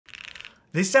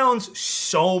This sounds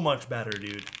so much better,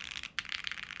 dude.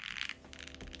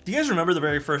 Do you guys remember the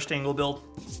very first Angle build?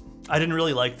 I didn't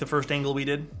really like the first Angle we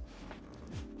did.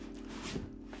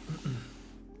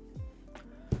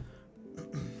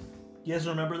 You guys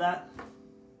remember that?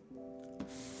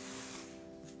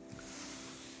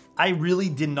 I really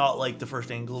did not like the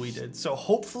first Angle we did. So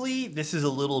hopefully this is a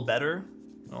little better.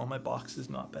 Oh, my box is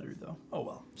not better though. Oh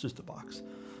well, it's just a box.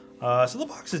 So the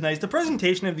box is nice. The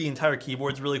presentation of the entire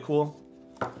keyboard is really cool.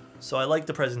 So I like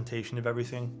the presentation of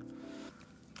everything.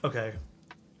 Okay.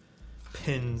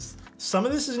 Pins. Some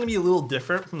of this is gonna be a little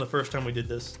different from the first time we did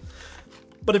this.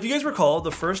 But if you guys recall,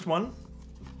 the first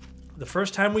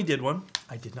time we did one,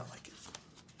 I did not like it.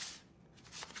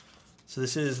 So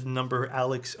this is number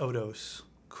alexotos.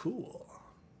 Cool.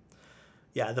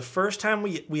 Yeah, the first time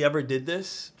we ever did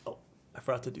this, oh, I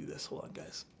forgot to do this. Hold on,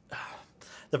 guys.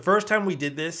 The first time we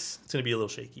did this, it's gonna be a little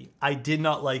shaky. I did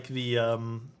not like the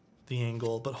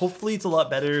angle, but hopefully it's a lot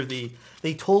better.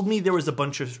 They told me there was a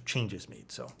bunch of changes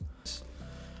made, so.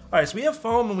 All right, so we have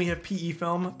foam and we have PE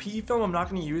film. PE film I'm not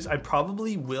gonna use. I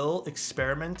probably will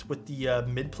experiment with the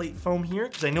mid-plate foam here,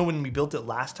 because I know when we built it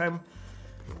last time,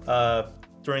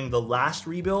 during the last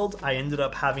rebuild, I ended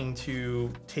up having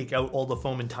to take out all the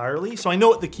foam entirely. So I know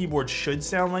what the keyboard should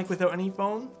sound like without any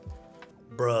foam.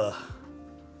 Bruh.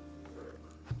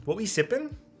 What we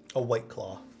sipping? A White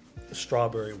Claw, the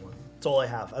strawberry one. That's all I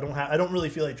have. I don't really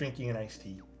feel like drinking an iced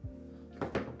tea.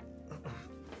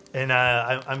 And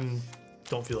I'm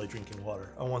don't feel like drinking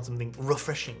water. I want something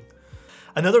refreshing.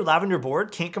 Another lavender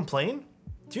board, can't complain.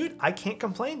 Dude, I can't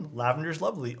complain. Lavender's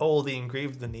lovely. Oh, they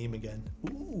engraved the name again.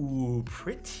 Ooh,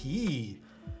 pretty.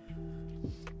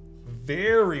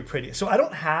 Very pretty. So I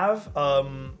don't have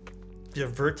the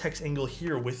Vertex Angle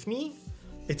here with me.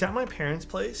 It's at my parents'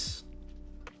 place.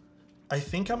 I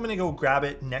think I'm gonna go grab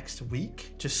it next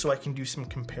week just so I can do some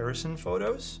comparison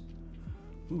photos.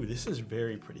 Ooh, this is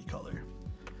very pretty color.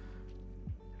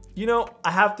 You know,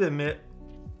 I have to admit,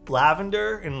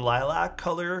 lavender and lilac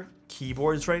color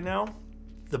keyboards right now,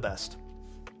 the best.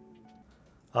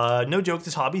 No joke,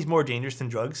 this hobby is more dangerous than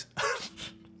drugs.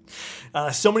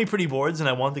 So many pretty boards and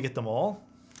I want to get them all.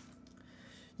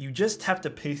 You just have to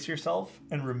pace yourself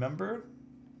and remember.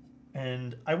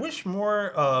 And I wish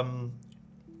more,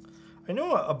 I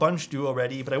know a bunch do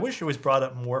already, but I wish it was brought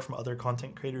up more from other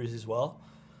content creators as well.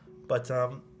 But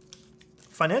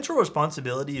financial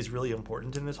responsibility is really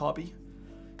important in this hobby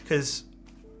because,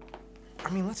 I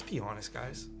mean, let's be honest,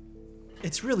 guys.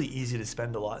 It's really easy to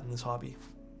spend a lot in this hobby.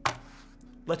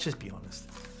 Let's just be honest.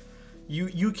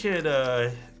 You could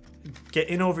get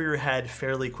in over your head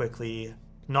fairly quickly,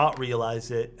 not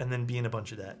realize it, and then be in a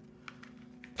bunch of debt.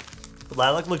 The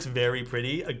lilac looks very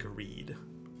pretty, agreed.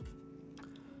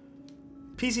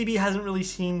 PCB hasn't really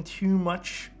seen too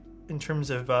much in terms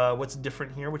of what's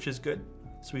different here, which is good.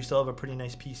 So we still have a pretty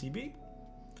nice PCB.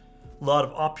 A lot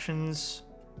of options.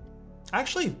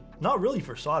 Actually, not really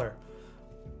for solder.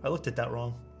 I looked at that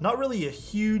wrong. Not really a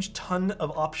huge ton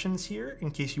of options here in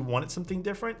case you wanted something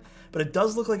different, but it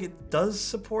does look like it does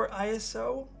support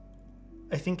ISO.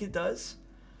 I think it does.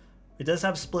 It does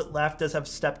have split left, does have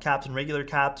step caps and regular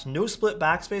caps. No split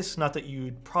backspace, not that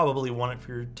you'd probably want it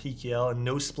for your TKL, and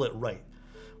no split right.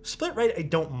 Split right, I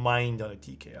don't mind on a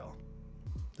TKL.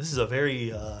 This is a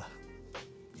very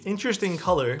interesting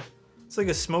color. It's like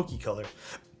a smoky color.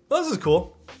 Well, this is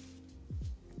cool.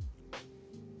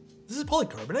 This is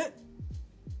polycarbonate.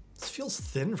 This feels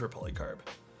thin for polycarb.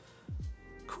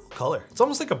 Cool color. It's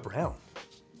almost like a brown.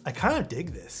 I kind of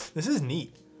dig this. This is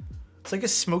neat. It's like a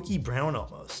smoky brown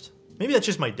almost. Maybe that's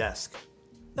just my desk.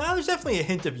 Nah, there's definitely a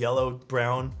hint of yellow,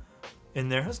 brown in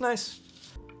there. That's nice.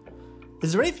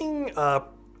 Is there anything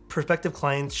prospective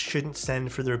clients shouldn't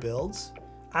send for their builds?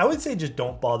 I would say just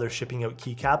don't bother shipping out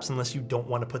keycaps unless you don't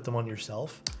want to put them on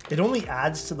yourself. It only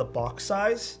adds to the box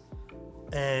size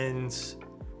and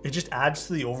it just adds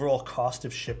to the overall cost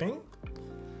of shipping.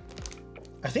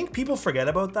 I think people forget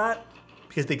about that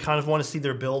because they kind of want to see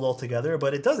their build all together,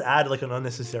 but it does add like an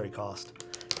unnecessary cost.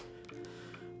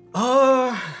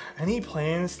 Any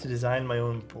plans to design my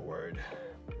own board?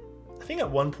 I think at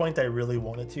one point I really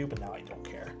wanted to, but now I don't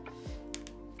care.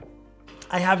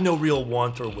 I have no real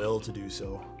want or will to do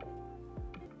so.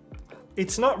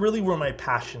 It's not really where my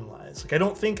passion lies. Like, I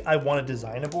don't think I want to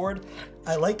design a board.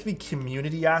 I like the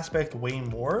community aspect way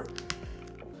more.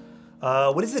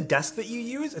 What is the desk that you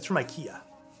use? It's from IKEA.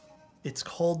 It's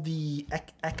called the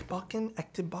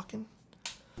Ektibakken.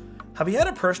 Have you had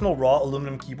a personal raw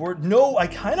aluminum keyboard? No, I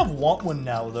kind of want one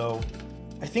now though.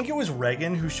 I think it was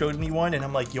Reagan who showed me one and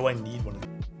I'm like, yo, I need one.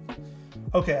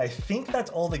 Okay, I think that's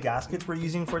all the gaskets we're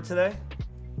using for today.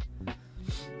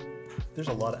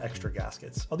 there's a lot of extra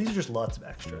gaskets. Oh, these are just lots of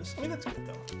extras. I mean, that's good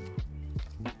though.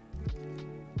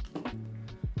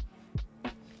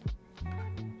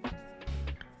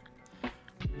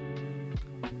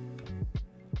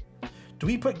 Do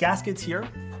we put gaskets here?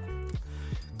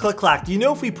 Click clack. Do you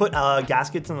know if we put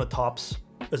gaskets on the tops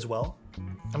as well?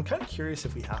 I'm kind of curious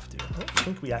if we have to. I don't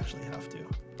think we actually have to.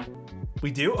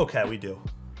 We do? Okay, we do.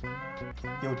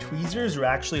 Yo, tweezers are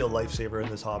actually a lifesaver in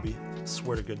this hobby. I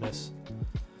swear to goodness.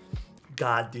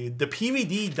 God, dude. The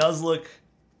PVD does look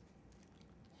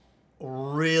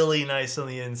really nice on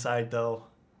the inside, though.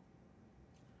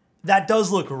 That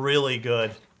does look really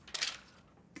good.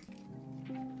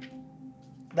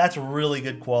 That's really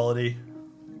good quality.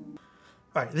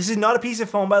 All right, this is not a piece of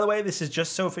foam, by the way. This is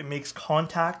just so if it makes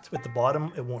contact with the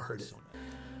bottom, it won't hurt it.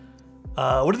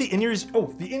 What are the in-ears?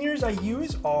 Oh, the in-ears I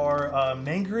use are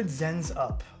Manguard Zens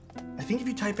Up. I think if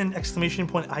you type in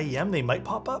 !IEM, they might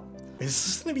pop up. Is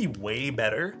this gonna be way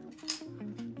better?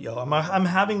 Yo, I'm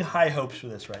having high hopes for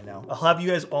this right now. I'll have you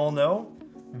guys all know,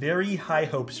 very high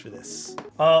hopes for this.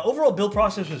 Overall build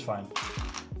process was fine.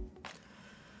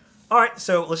 All right,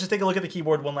 so let's just take a look at the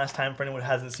keyboard one last time for anyone who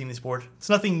hasn't seen this board. It's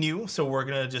nothing new, so we're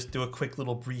gonna just do a quick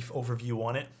little brief overview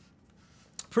on it.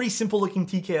 Pretty simple looking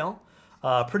TKL.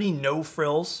 Pretty no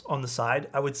frills on the side,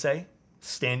 I would say.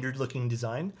 Standard looking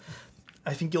design.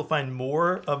 I think you'll find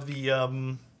more of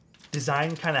the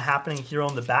design kind of happening here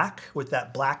on the back with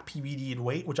that black PVD'd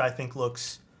weight, which I think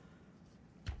looks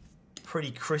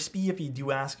pretty crispy if you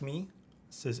do ask me.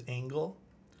 It says Angle.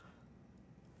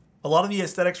 A lot of the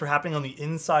aesthetics are happening on the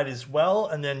inside as well,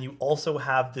 and then you also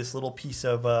have this little piece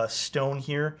of stone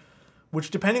here, which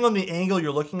depending on the angle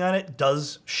you're looking at it,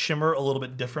 does shimmer a little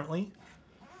bit differently.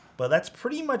 But that's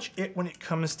pretty much it when it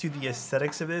comes to the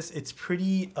aesthetics of this. It's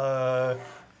pretty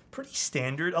pretty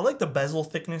standard. I like the bezel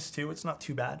thickness too. It's not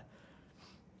too bad.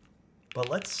 But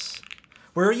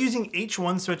we're using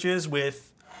H1 switches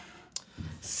with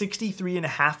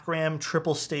 63.5 gram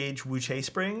triple stage Wuche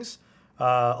springs.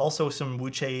 Also some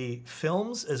Wuche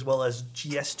films as well as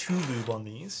GS2 lube on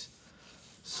these.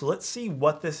 So let's see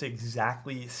what this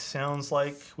exactly sounds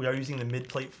like. We are using the mid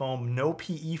plate foam, no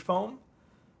PE foam,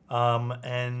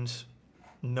 and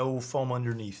no foam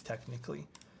underneath technically.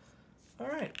 All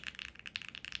right.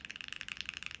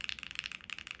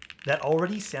 That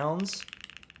already sounds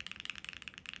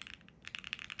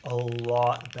a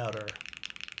lot better.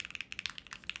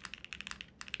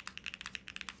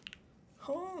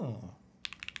 Oh.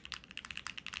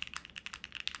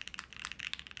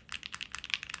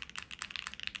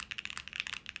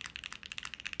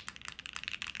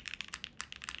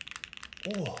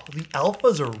 Oh, the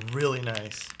alphas are really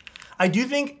nice. I do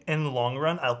think in the long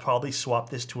run, I'll probably swap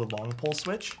this to a long pull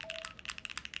switch.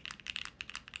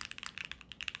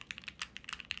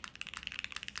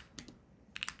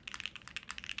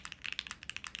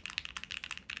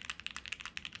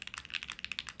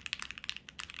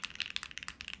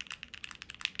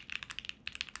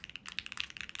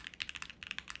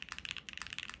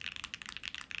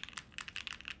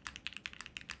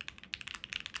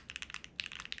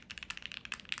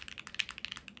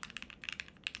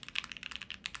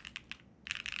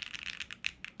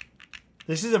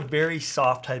 This is a very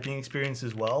soft typing experience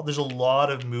as well. There's a lot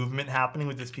of movement happening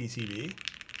with this PCB.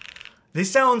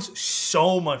 This sounds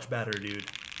so much better, dude.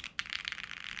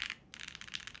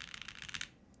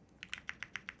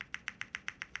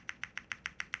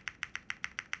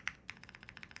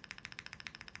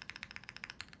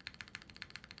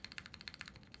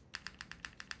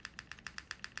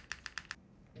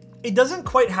 It doesn't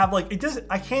quite have like, it doesn't,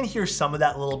 I can hear some of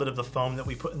that little bit of the foam that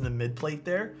we put in the mid plate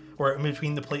there, or in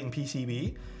between the plate and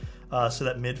PCB. So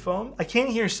that mid foam, I can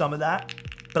hear some of that,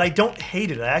 but I don't hate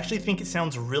it. I actually think it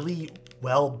sounds really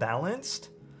well balanced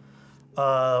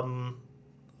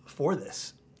for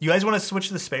this. You guys want to switch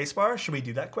to the spacebar? Should we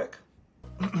do that quick?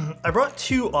 I brought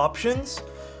two options,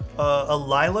 a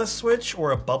Lila switch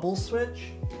or a bubble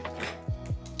switch.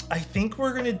 I think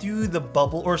we're gonna do the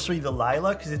bubble, or sorry, the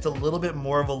Lila, because it's a little bit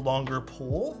more of a longer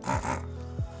pull.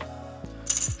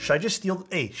 Should I just steal,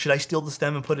 hey, should I steal the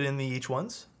stem and put it in the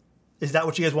H1s? Is that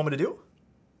what you guys want me to do?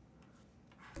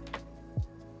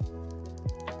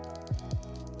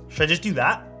 Should I just do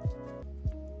that?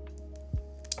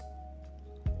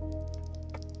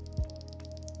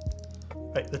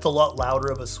 Right, that's a lot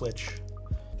louder of a switch.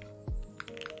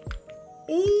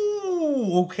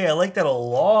 Ooh, okay, I like that a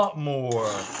lot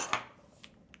more.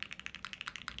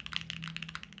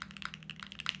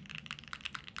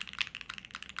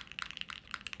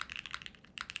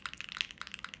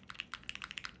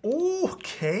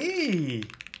 Okay.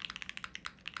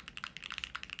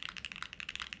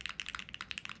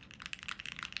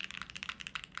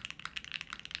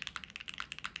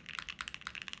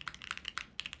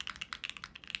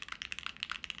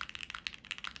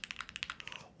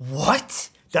 What?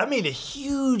 That made a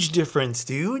huge difference,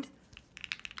 dude.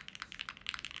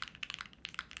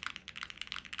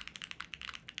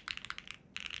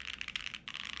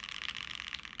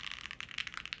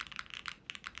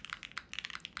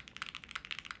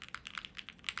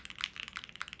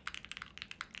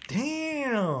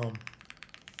 Damn.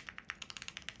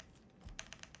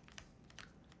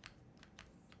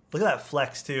 Look at that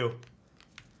flex too.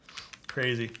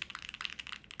 Crazy.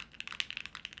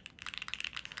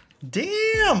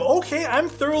 Damn. Okay, I'm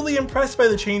thoroughly impressed by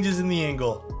the changes in the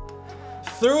angle.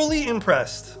 Thoroughly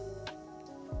impressed.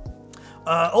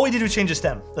 All we did was change the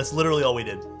stem. That's literally all we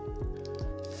did.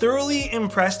 Thoroughly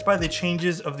impressed by the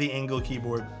changes of the Angle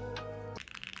keyboard.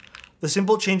 The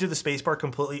simple change of the spacebar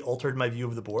completely altered my view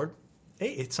of the board.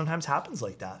 Hey, it sometimes happens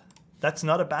like that. That's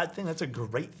not a bad thing. That's a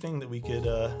great thing that we could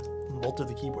alter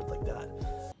the keyboard like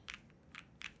that.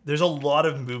 There's a lot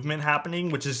of movement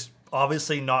happening, which is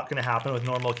obviously not going to happen with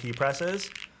normal key presses,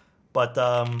 but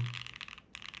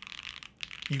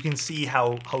you can see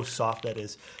how soft that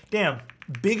is. Damn,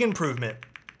 big improvement.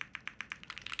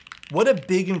 What a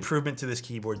big improvement to this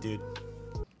keyboard, dude.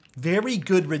 Very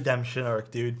good redemption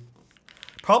arc, dude.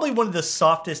 Probably one of the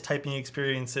softest typing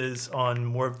experiences on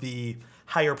more of the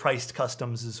higher priced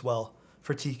customs as well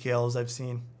for TKLs I've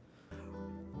seen.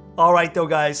 All right though,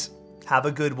 guys, have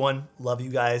a good one. Love you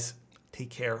guys. Take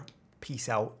care. Peace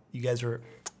out. You guys are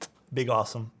big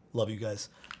awesome. Love you guys.